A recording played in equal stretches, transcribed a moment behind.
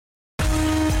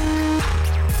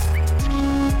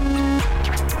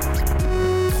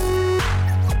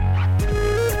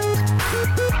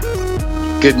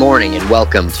Good morning and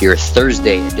welcome to your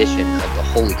Thursday edition of the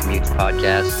Holy Commutes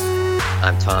podcast.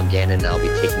 I'm Tom Gannon and I'll be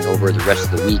taking over the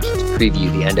rest of the week to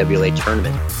preview the NWA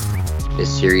tournament.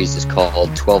 This series is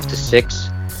called 12 to 6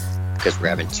 because we're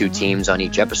having two teams on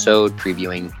each episode,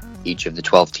 previewing each of the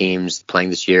 12 teams playing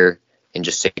this year in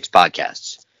just 6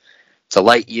 podcasts. It's a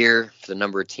light year for the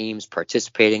number of teams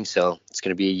participating, so it's going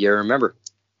to be a year to remember.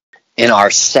 In our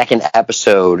second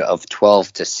episode of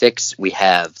 12 to 6, we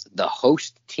have the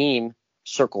host team,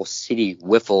 Circle City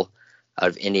Wiffle, out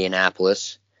of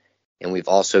Indianapolis. And we've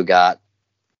also got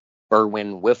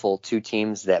Berwyn Wiffle, two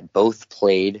teams that both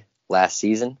played last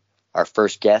season. Our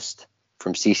first guest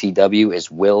from CCW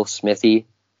is Will Smithy.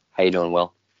 How you doing,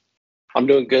 Will? I'm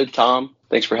doing good, Tom.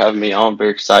 Thanks for having me on. I'm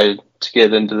very excited to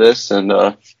get into this and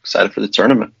excited for the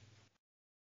tournament.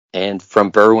 And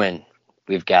from Berwyn,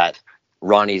 we've got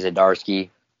Ronnie Zadarsky.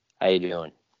 How you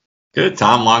doing? Good,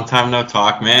 Tom. Long time no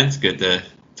talk, man. It's good to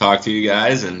talk to you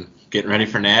guys and getting ready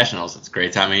for nationals. It's a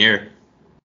great time of year.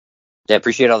 Yeah, I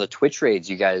appreciate all the Twitch raids.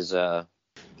 You guys were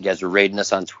raiding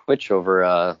us on Twitch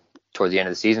over toward the end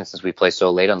of the season since we play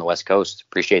so late on the West Coast.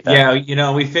 Appreciate that.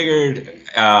 Yeah, we figured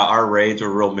our raids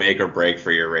were real make or break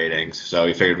for your ratings, so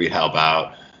we figured we'd help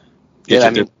out.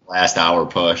 Get you the last hour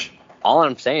push. All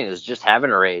I'm saying is just having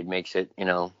a raid makes it,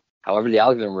 however the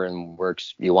algorithm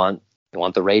works, you want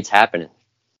the raids happening.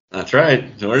 That's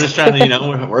right. So we're just trying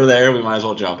to, we're there. We might as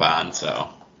well jump on. So.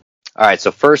 All right. So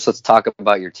first, let's talk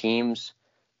about your teams.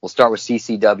 We'll start with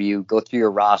CCW. Go through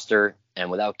your roster,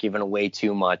 and without giving away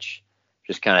too much,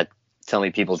 just kind of tell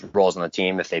me people's roles on the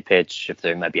team, if they pitch, if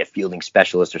there might be a fielding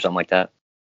specialist or something like that.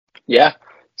 Yeah.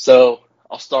 So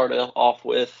I'll start off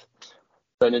with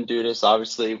Brendan Dudas,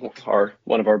 obviously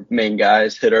one of our main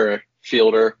guys, hitter,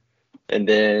 fielder. And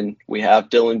then we have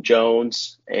Dylan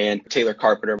Jones and Taylor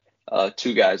Carpenter,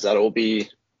 two guys that will be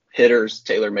hitters.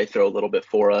 Taylor may throw a little bit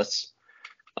for us.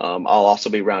 I'll also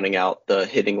be rounding out the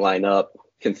hitting lineup,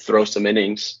 can throw some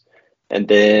innings. And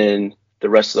then the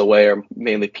rest of the way are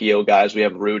mainly PO guys. We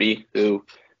have Rudy, who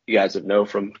you guys would know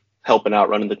from helping out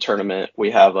running the tournament.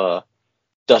 We have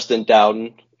Dustin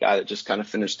Dowden, guy that just kind of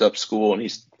finished up school, and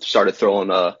he's started throwing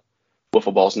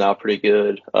wiffle balls now pretty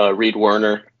good. Reed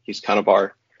Werner, he's kind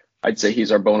of I'd say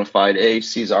he's our bona fide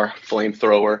ace. He's our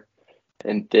flamethrower.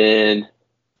 And then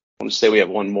I want to say we have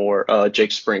one more,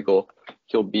 Jake Sprinkle.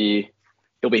 He'll be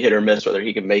hit or miss whether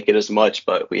he can make it as much,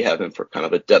 but we have him for kind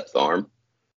of a depth arm.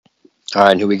 All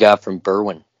right, and who we got from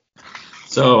Berwyn?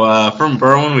 So from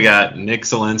Berwyn, we got Nick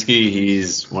Zielinski.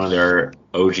 He's one of their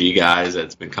OG guys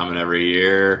that's been coming every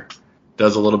year.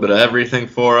 Does a little bit of everything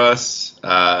for us.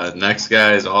 Next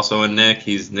guy is also a Nick.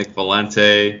 He's Nick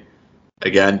Valente.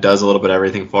 Again, does a little bit of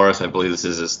everything for us. I believe this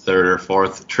is his third or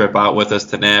fourth trip out with us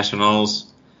to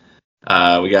nationals.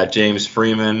 We got James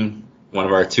Freeman, one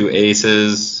of our two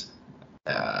aces.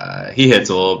 He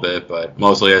hits a little bit, but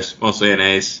mostly an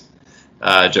ace.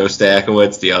 Joe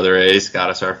Stakowitz, the other ace, got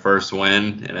us our first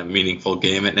win in a meaningful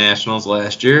game at nationals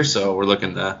last year, so we're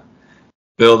looking to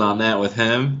build on that with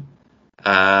him.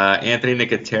 Anthony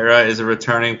Nicotera is a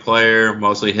returning player,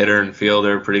 mostly hitter and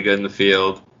fielder, pretty good in the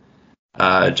field.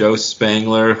 Joe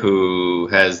Spangler, who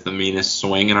has the meanest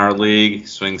swing in our league,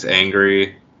 swings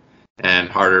angry and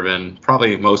harder than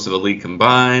probably most of the league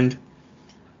combined.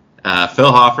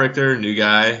 Phil Hoffrichter, new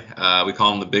guy. We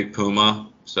call him the Big Puma.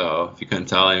 So if you couldn't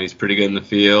tell him, he's pretty good in the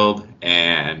field,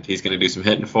 and he's going to do some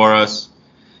hitting for us.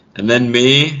 And then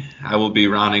me, I will be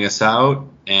rounding us out,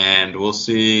 and we'll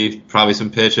see probably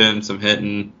some pitching, some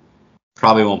hitting.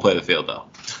 Probably won't play the field,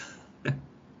 though.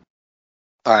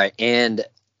 All right, and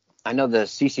I know the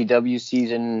CCW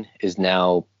season is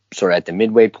now sort of at the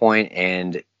midway point,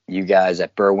 and you guys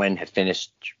at Berwyn have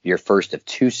finished your first of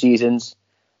 2 seasons.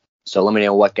 So let me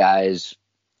know what guys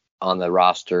on the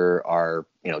roster are,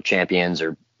 champions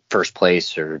or first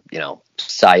place or,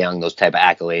 Cy Young, those type of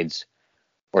accolades,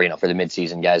 or, for the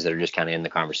midseason guys that are just kind of in the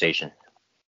conversation.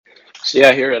 So,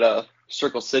 yeah, here at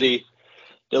Circle City,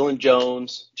 Dylan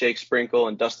Jones, Jake Sprinkle,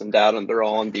 and Dustin Dowden, they're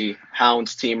all on the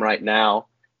Hounds team right now,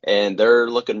 and they're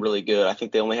looking really good. I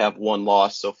think they only have one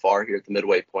loss so far here at the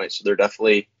midway point, so they're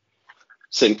definitely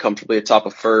sitting comfortably atop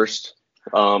of first.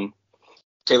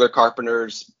 Taylor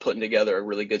Carpenter's putting together a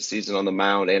really good season on the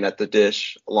mound and at the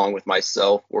dish, along with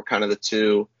myself. We're kind of the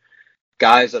two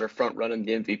guys that are front running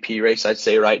the MVP race, I'd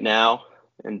say, right now.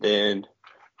 And then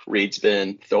Reed's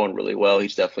been throwing really well.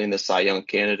 He's definitely in the Cy Young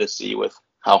candidacy with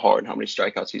how hard and how many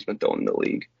strikeouts he's been throwing in the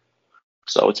league.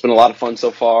 So it's been a lot of fun so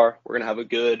far. We're going to have a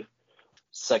good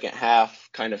second half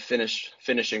kind of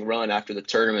finishing run after the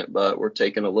tournament, but we're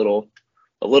taking a little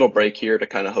break here to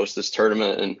kind of host this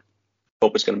tournament and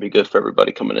hope it's going to be good for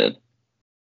everybody coming in.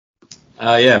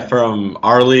 From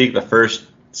our league, the first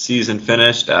season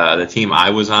finished, the team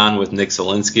I was on with Nick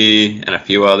Zielinski and a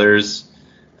few others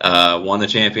won the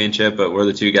championship, but we're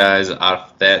the two guys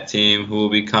off that team who will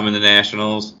be coming to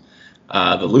nationals.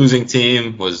 The losing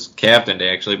team was captained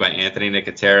actually by Anthony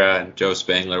Nicotera, and Joe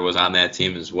Spangler was on that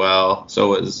team as well. So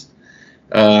was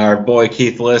our boy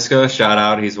Keith Liska. Shout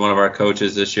out, he's one of our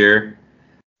coaches this year.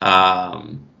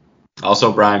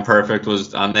 Also, Brian Perfect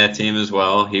was on that team as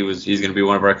well. He's going to be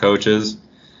one of our coaches.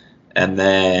 And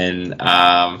then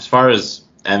as far as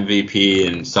MVP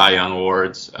and Cy Young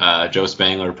awards, Joe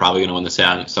Spangler probably going to win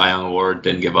the Cy Young award.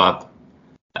 Didn't give up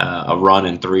a run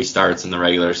in 3 starts in the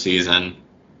regular season.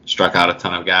 Struck out a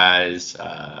ton of guys.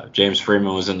 James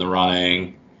Freeman was in the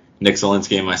running. Nick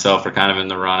Zielinski and myself are kind of in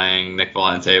the running. Nick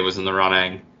Valente was in the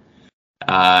running.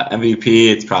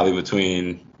 MVP, it's probably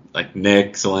between like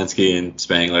Nick Zielinski and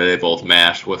Spangler. They both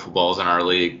mashed wiffle balls in our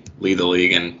league, lead the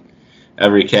league in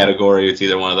every category. It's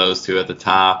either one of those two at the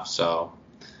top. So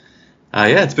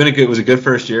yeah, it was a good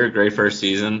first year, great first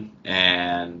season,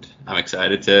 and I'm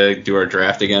excited to do our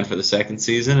draft again for the second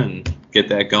season and get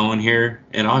that going here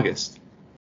in August.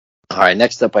 All right,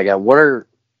 next up, what are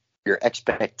your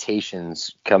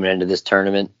expectations coming into this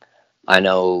tournament? I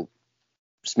know,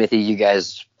 Smithy, you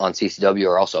guys on CCW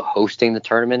are also hosting the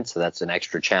tournament, so that's an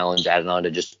extra challenge added on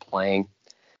to just playing.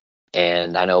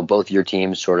 And I know both your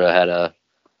teams sort of had a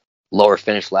lower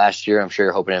finish last year. I'm sure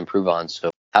you're hoping to improve on.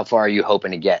 So how far are you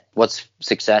hoping to get? What's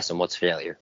success and what's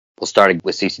failure? We'll start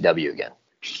with CCW again.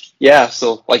 Yeah,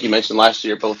 so like you mentioned last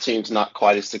year, both teams not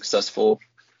quite as successful.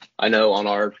 I know on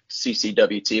our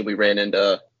CCW team, we ran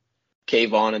into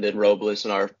Kayvon and then Robles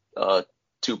in our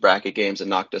 2 bracket games and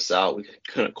knocked us out. We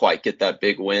couldn't quite get that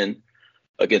big win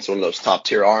against one of those top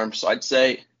tier arms. So I'd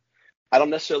say I don't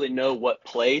necessarily know what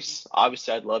place.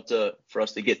 Obviously, I'd love for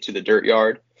us to get to the dirt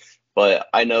yard, but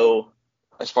I know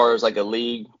as far as like a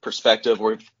league perspective,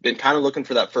 we've been kind of looking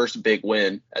for that first big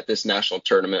win at this national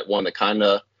tournament, one that kind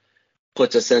of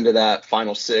puts us into that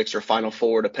final 6 or final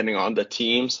 4, depending on the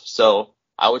teams. So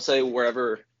I would say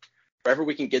wherever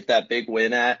we can get that big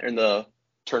win at in the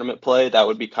tournament play, that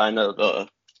would be kind of a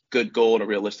good goal and a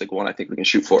realistic one I think we can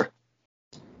shoot for.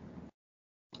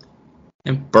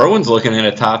 And Berwyn's looking at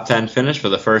a top 10 finish for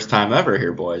the first time ever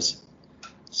here, boys.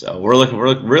 So we're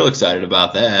real excited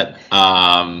about that.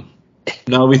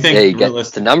 No, we think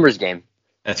it's a numbers game.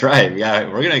 That's right. Yeah,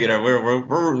 we're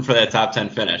rooting for that top 10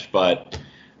 finish, but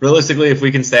realistically, if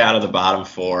we can stay out of the bottom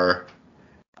 4,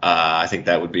 I think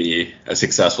that would be a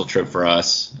successful trip for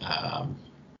us.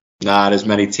 Not as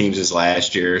many teams as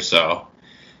last year, so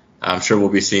I'm sure we'll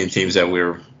be seeing teams that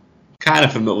we're kind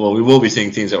of familiar. Well, we will be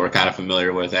seeing teams that we're kind of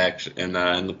familiar with actually in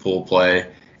the pool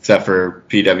play, except for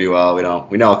PWL.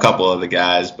 We know a couple of the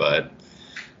guys, but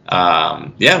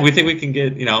yeah, we think we can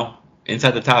get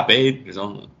inside the top 8.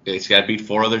 It's got to beat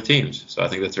 4 other teams, so I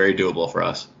think that's very doable for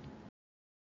us.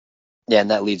 Yeah,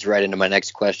 and that leads right into my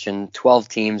next question. 12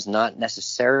 teams, not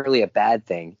necessarily a bad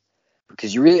thing,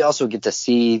 because you really also get to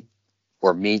see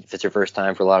or meet, if it's your first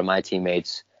time for a lot of my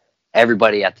teammates,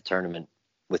 everybody at the tournament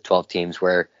with 12 teams,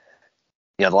 where,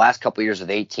 the last couple of years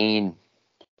with 18,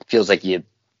 it feels like you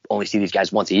only see these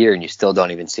guys once a year and you still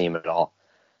don't even see them at all.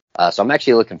 So I'm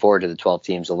actually looking forward to the 12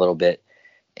 teams a little bit.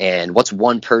 And what's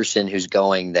one person who's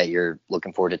going that you're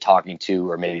looking forward to talking to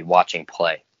or maybe watching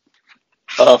play?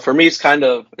 For me, it's kind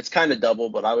of double,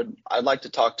 but I'd like to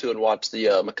talk to and watch the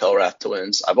McElrath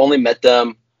twins. I've only met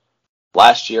them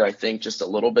last year, I think, just a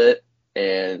little bit,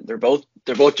 and they're both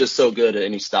just so good at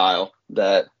any style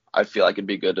that I feel like it'd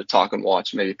be good to talk and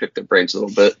watch, maybe pick their brains a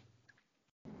little bit.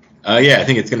 Yeah, I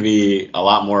think it's going to be a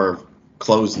lot more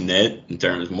close knit in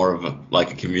terms more of a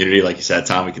community, like you said,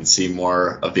 Tom. We can see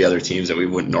more of the other teams that we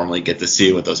wouldn't normally get to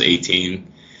see with those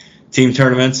 18 team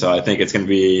tournaments. So I think it's going to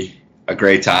be a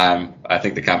great time. I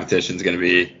think the competition is going to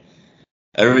be,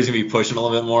 everybody's going to be pushing a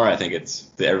little bit more. I think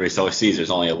everybody always sees there's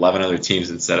only 11 other teams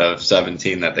instead of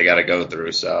 17 that they got to go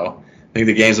through. So I think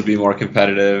the games will be more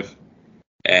competitive.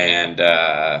 And,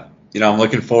 I'm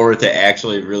looking forward to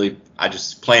actually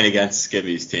just playing against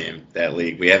Skibby's team, that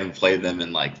league. We haven't played them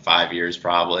in 5 years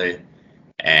probably.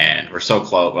 And we're so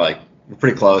close. We're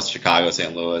pretty close, Chicago,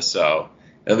 St. Louis. So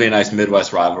it'll be a nice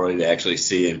Midwest rivalry to actually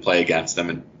see and play against them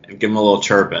and give them a little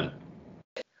chirping.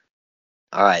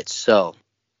 All right, so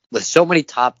with so many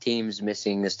top teams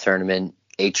missing this tournament,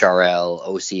 HRL,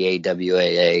 OCA,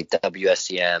 WAA,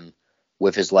 WSCM,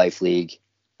 with his Life League,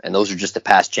 and those are just the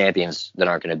past champions that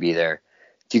aren't going to be there.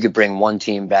 If you could bring one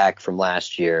team back from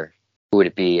last year, who would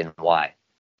it be and why?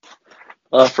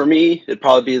 For me, it'd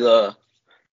probably be the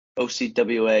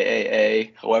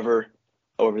OCWAAA, however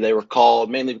they were called,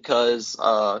 mainly because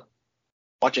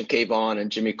watching Kayvon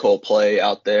and Jimmy Cole play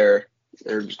out there,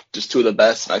 They're just two of the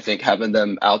best. I think having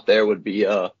them out there would be,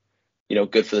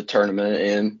 good for the tournament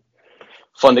and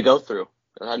fun to go through.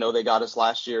 And I know they got us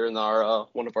last year in our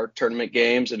one of our tournament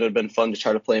games, and it would have been fun to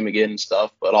try to play them again and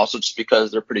stuff. But also just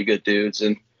because they're pretty good dudes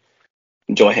and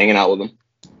enjoy hanging out with them.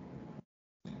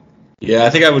 Yeah, I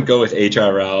think I would go with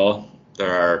HRL.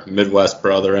 They're our Midwest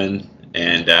brethren,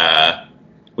 and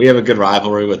we have a good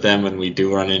rivalry with them when we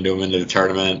do run into them into the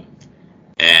tournament.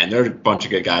 And they're a bunch of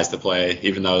good guys to play,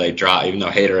 even though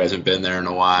Hader hasn't been there in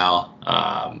a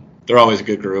while. They're always a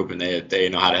good group, and they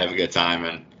know how to have a good time.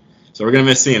 And so we're going to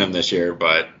miss seeing them this year,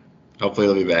 but hopefully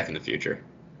they'll be back in the future.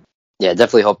 Yeah,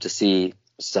 definitely hope to see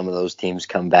some of those teams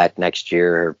come back next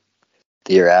year or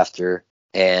the year after.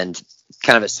 And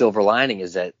kind of a silver lining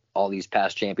is that all these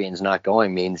past champions not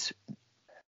going means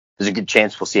there's a good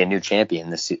chance we'll see a new champion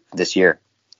this year.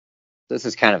 This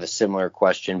is kind of a similar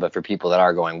question, but for people that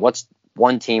are going, what's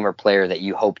one team or player that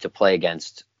you hope to play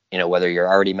against, whether you're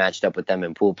already matched up with them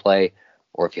in pool play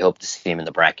or if you hope to see them in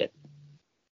the bracket?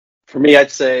 For me,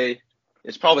 I'd say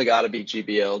it's probably got to be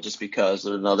GBL just because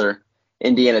they're another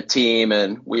Indiana team,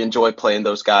 and we enjoy playing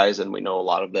those guys, and we know a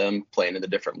lot of them playing in the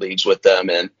different leagues with them,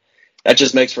 and that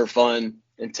just makes for a fun,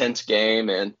 intense game.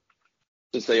 And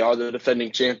since they are the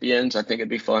defending champions, I think it'd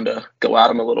be fun to go at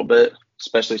them a little bit,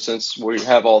 especially since we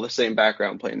have all the same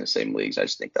background playing the same leagues. I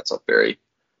just think that's a very,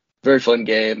 very fun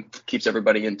game, keeps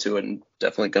everybody into it, and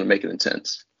definitely going to make it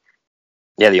intense.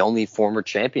 Yeah, the only former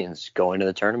champions go into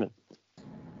the tournament.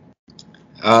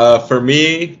 For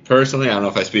me, personally, I don't know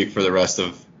if I speak for the rest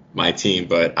of my team,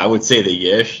 but I would say the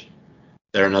Yish.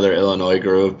 They're another Illinois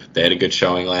group. They had a good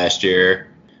showing last year.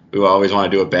 We always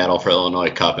want to do a battle for Illinois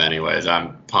Cup anyways.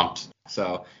 I'm pumped.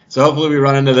 So hopefully we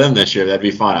run into them this year. That'd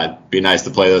be fun. It'd be nice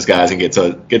to play those guys and get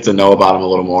to know about them a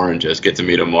little more and just get to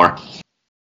meet them more.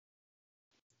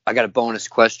 I got a bonus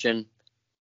question.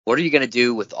 What are you going to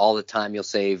do with all the time you'll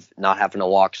save not having to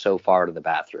walk so far to the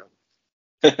bathroom?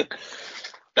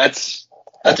 That's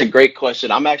a great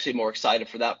question. I'm actually more excited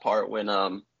for that part when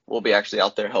we'll be actually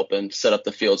out there helping set up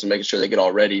the fields and making sure they get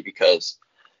all ready, because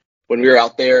when we were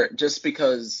out there, just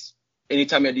because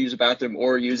anytime you had to use a bathroom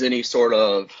or use any sort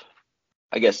of,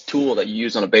 I guess, tool that you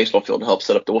use on a baseball field to help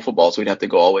set up the wiffle balls, we'd have to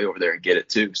go all the way over there and get it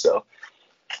too. So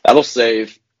that'll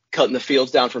save cutting the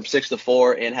fields down from 6 to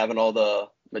 4 and having all the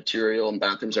material and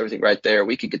bathrooms, everything right there.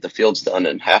 We could get the fields done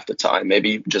in half the time,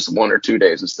 maybe just 1 or 2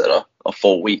 days instead of a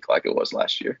full week like it was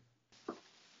last year.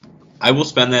 I will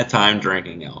spend that time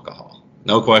drinking alcohol.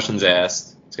 No questions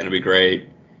asked. It's going to be great.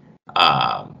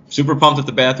 Super pumped that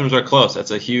the bathrooms are close.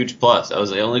 That's a huge plus. That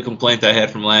was the only complaint I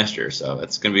had from last year, so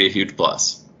it's going to be a huge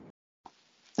plus.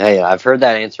 Hey, I've heard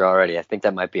that answer already. I think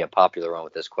that might be a popular one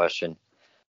with this question.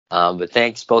 But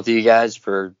thanks, both of you guys,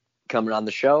 for coming on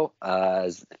the show.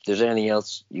 If there's anything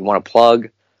else you want to plug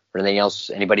or anything else,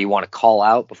 anybody you want to call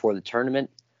out before the tournament,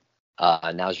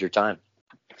 now's your time.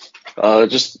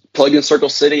 Just plug in Circle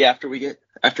City after we get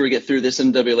through this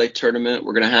NWA tournament.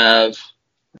 We're going to have,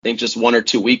 I think, just 1 or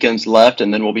 2 weekends left,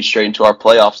 and then we'll be straight into our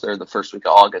playoffs there the first week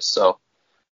of August. So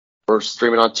we're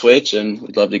streaming on Twitch, and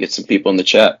we'd love to get some people in the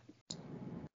chat.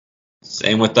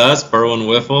 Same with us, Berwyn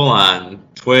Wiffle on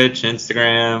Twitch,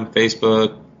 Instagram,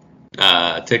 Facebook,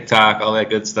 TikTok, all that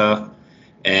good stuff.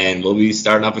 And we'll be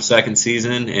starting up a second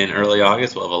season in early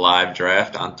August. We'll have a live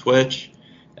draft on Twitch,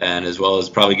 and as well as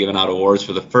probably giving out awards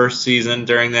for the first season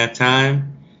during that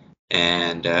time.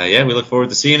 And, we look forward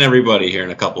to seeing everybody here in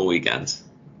a couple weekends.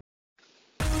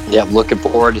 Yeah, looking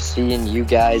forward to seeing you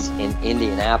guys in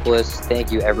Indianapolis.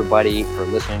 Thank you, everybody, for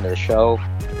listening to the show.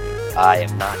 I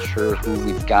am not sure who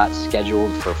we've got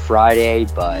scheduled for Friday,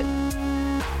 but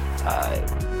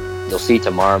you'll see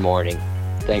tomorrow morning.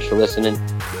 Thanks for listening.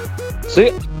 See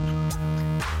ya.